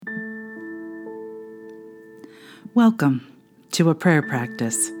Welcome to A Prayer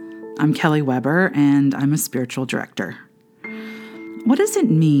Practice. I'm Kelly Weber, and I'm a spiritual director. What does it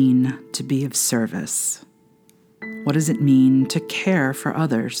mean to be of service? What does it mean to care for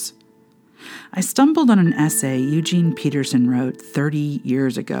others? I stumbled on an essay Eugene Peterson wrote 30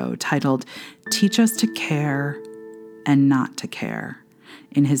 years ago titled "Teach Us to Care and Not to Care"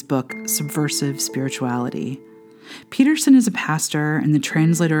 in his book Subversive Spirituality. Peterson is a pastor and the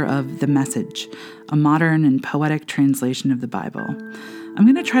translator of The Message, a modern and poetic translation of the Bible. I'm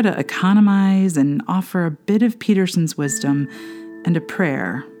going to try to economize and offer a bit of Peterson's wisdom and a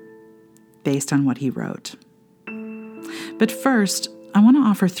prayer based on what he wrote. But first, I want to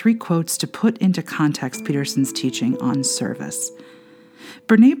offer 3 quotes to put into context Peterson's teaching on service.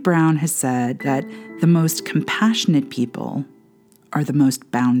 Brené Brown has said that the most compassionate people are the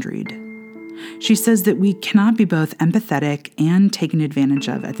most boundaried. She says that we cannot be both empathetic and taken advantage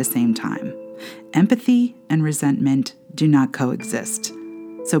of at the same time. Empathy and resentment do not coexist,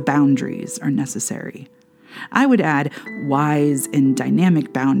 so boundaries are necessary. I would add wise and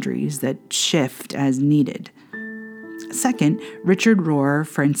dynamic boundaries that shift as needed. Second, Richard Rohr,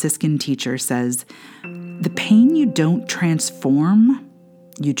 Franciscan teacher, says, "The pain you don't transform,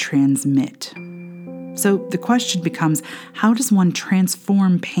 you transmit." So the question becomes, how does one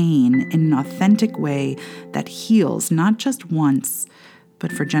transform pain in an authentic way that heals not just once,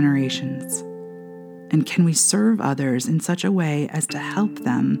 but for generations? And can we serve others in such a way as to help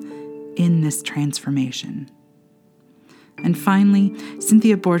them in this transformation? And finally,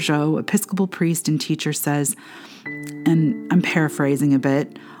 Cynthia Bourgeault, Episcopal priest and teacher, says, and I'm paraphrasing a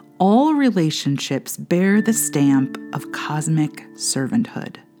bit, all relationships bear the stamp of cosmic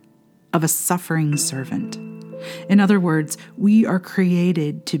servanthood, of a suffering servant. In other words, we are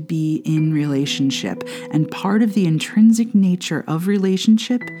created to be in relationship, and part of the intrinsic nature of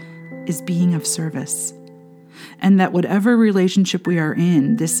relationship is being of service. And that whatever relationship we are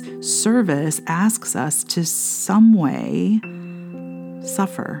in, this service asks us to some way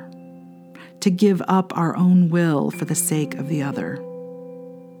suffer, to give up our own will for the sake of the other.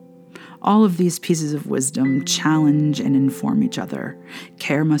 All of these pieces of wisdom challenge and inform each other.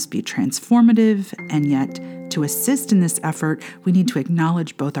 Care must be transformative, and yet, to assist in this effort, we need to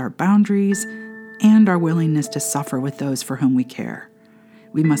acknowledge both our boundaries and our willingness to suffer with those for whom we care.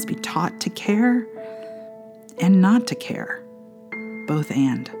 We must be taught to care and not to care, both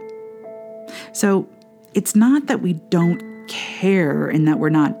and. So it's not that we don't care and that we're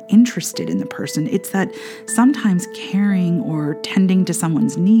not interested in the person. It's that sometimes caring or tending to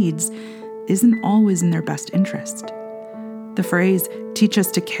someone's needs isn't always in their best interest. The phrase, "teach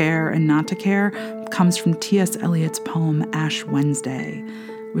us to care and not to care," comes from T.S. Eliot's poem Ash Wednesday,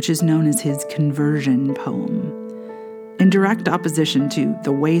 which is known as his conversion poem. In direct opposition to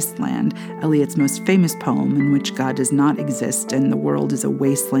The Wasteland, Eliot's most famous poem in which God does not exist and the world is a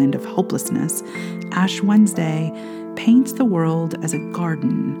wasteland of hopelessness, Ash Wednesday paints the world as a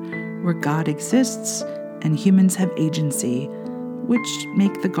garden where God exists and humans have agency, which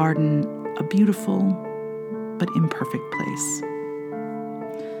make the garden a beautiful but imperfect place.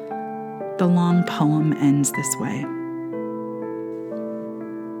 The long poem ends this way.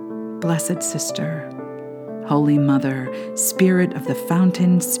 Blessed Sister, Holy Mother, Spirit of the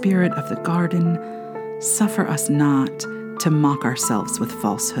fountain, Spirit of the garden, suffer us not to mock ourselves with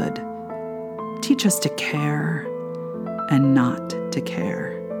falsehood. Teach us to care and not to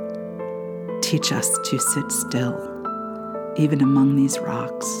care. Teach us to sit still, even among these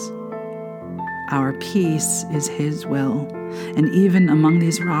rocks. Our peace is His will, and even among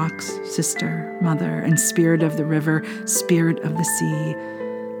these rocks, Sister, Mother, and Spirit of the river, Spirit of the sea,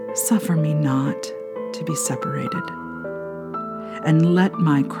 suffer me not to be separated, and let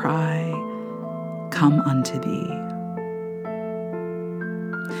my cry come unto Thee.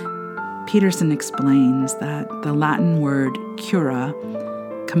 Peterson explains that the Latin word cura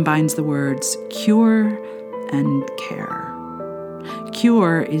combines the words cure and care.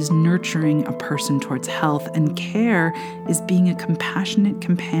 Cure is nurturing a person towards health, and care is being a compassionate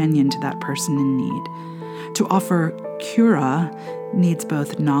companion to that person in need. To offer cura needs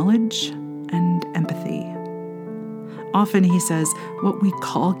both knowledge and empathy. Often, he says, what we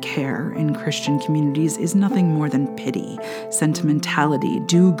call care in Christian communities is nothing more than pity, sentimentality,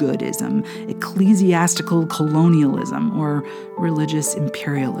 do-goodism, ecclesiastical colonialism, or religious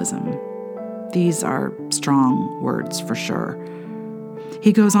imperialism. These are strong words for sure.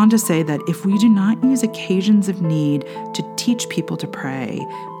 He goes on to say that if we do not use occasions of need to teach people to pray,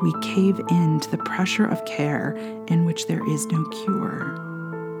 we cave in to the pressure of care in which there is no cure.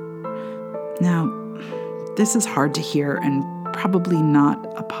 Now, this is hard to hear and probably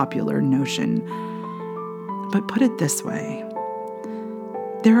not a popular notion. But put it this way.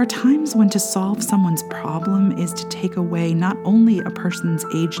 There are times when to solve someone's problem is to take away not only a person's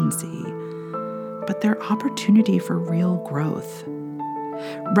agency, but their opportunity for real growth.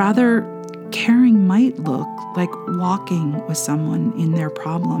 Rather, caring might look like walking with someone in their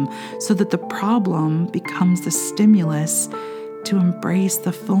problem so that the problem becomes the stimulus to embrace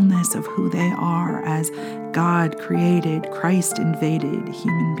the fullness of who they are as God created, Christ invaded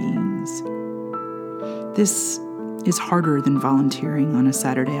human beings. This is harder than volunteering on a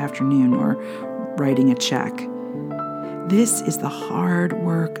Saturday afternoon or writing a check. This is the hard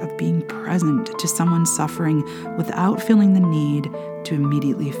work of being present to someone suffering without feeling the need to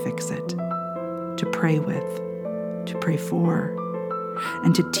immediately fix it, to pray with, to pray for,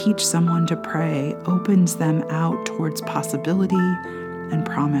 and to teach someone to pray opens them out towards possibility and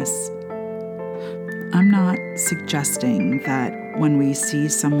promise. I'm not suggesting that when we see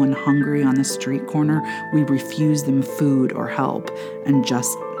someone hungry on the street corner, we refuse them food or help and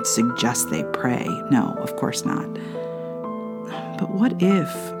just suggest they pray. No, of course not. But what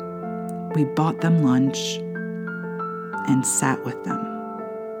if we bought them lunch and sat with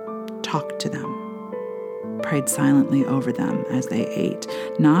them, talked to them, prayed silently over them as they ate,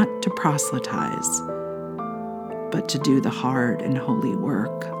 not to proselytize, but to do the hard and holy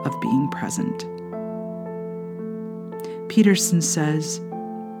work of being present? Peterson says,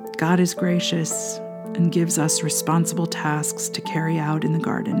 God is gracious and gives us responsible tasks to carry out in the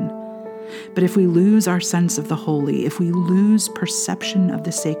garden. But if we lose our sense of the holy, if we lose perception of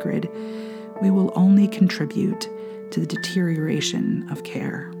the sacred, we will only contribute to the deterioration of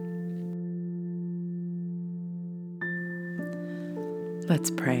care.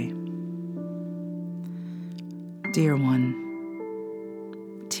 Let's pray. Dear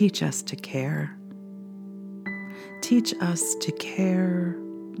one, teach us to care. Teach us to care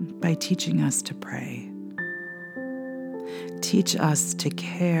by teaching us to pray. Teach us to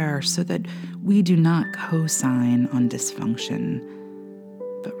care so that we do not co-sign on dysfunction,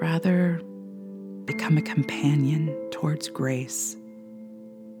 but rather become a companion towards grace.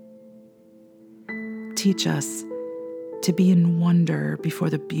 Teach us to be in wonder before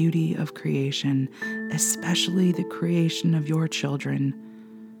the beauty of creation, especially the creation of your children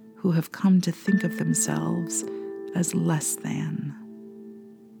who have come to think of themselves as less than.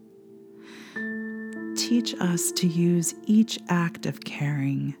 Teach us to use each act of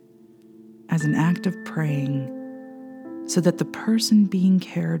caring as an act of praying so that the person being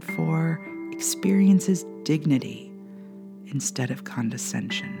cared for experiences dignity instead of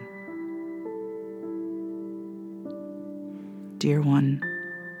condescension. Dear one,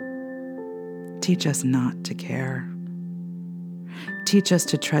 teach us not to care. Teach us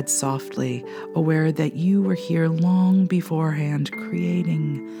to tread softly, aware that you were here long beforehand,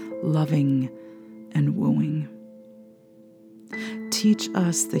 creating, loving, and wooing. Teach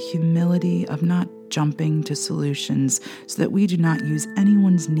us the humility of not jumping to solutions so that we do not use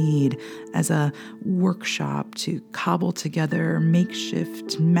anyone's need as a workshop to cobble together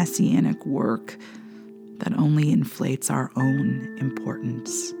makeshift, messianic work that only inflates our own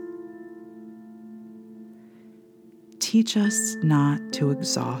importance. Teach us not to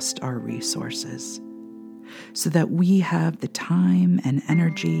exhaust our resources so that we have the time and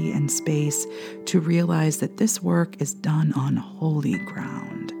energy and space to realize that this work is done on holy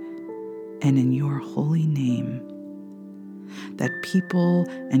ground and in your holy name, that people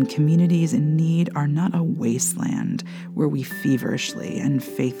and communities in need are not a wasteland where we feverishly and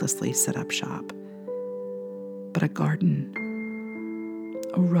faithlessly set up shop, but a garden,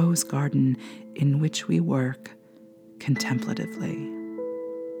 a rose garden in which we work contemplatively.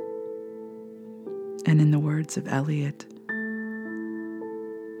 And in the words of Eliot,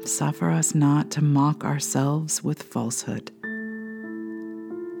 suffer us not to mock ourselves with falsehood.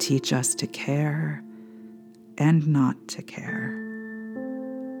 Teach us to care and not to care.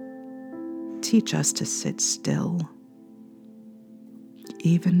 Teach us to sit still,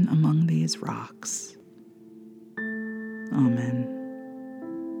 even among these rocks. Amen.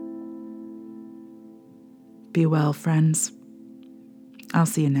 Be well, friends. I'll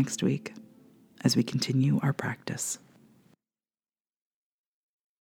see you next week as we continue our practice.